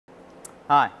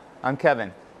Hi, I'm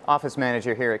Kevin, office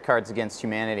manager here at Cards Against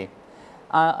Humanity.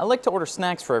 I like to order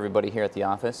snacks for everybody here at the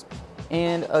office,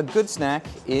 and a good snack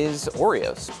is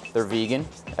Oreos. They're vegan,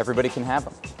 everybody can have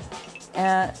them.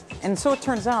 And so it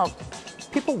turns out,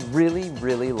 people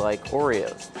really like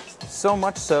Oreos. So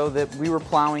much so that we were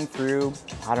plowing through,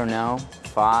 I don't know,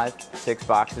 5, 6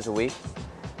 boxes a week.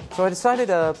 So I decided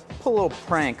to pull a little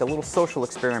prank, a little social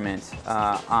experiment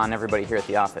on everybody here at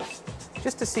the office,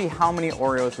 just to see how many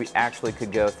Oreos we actually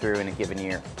could go through in a given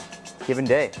year, given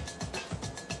day.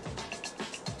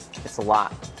 It's a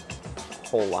lot, a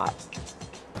whole lot.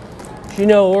 Do you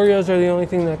know Oreos are the only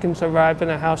thing that can survive in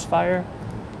a house fire?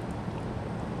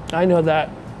 I know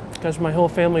that because my whole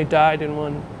family died in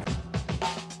one.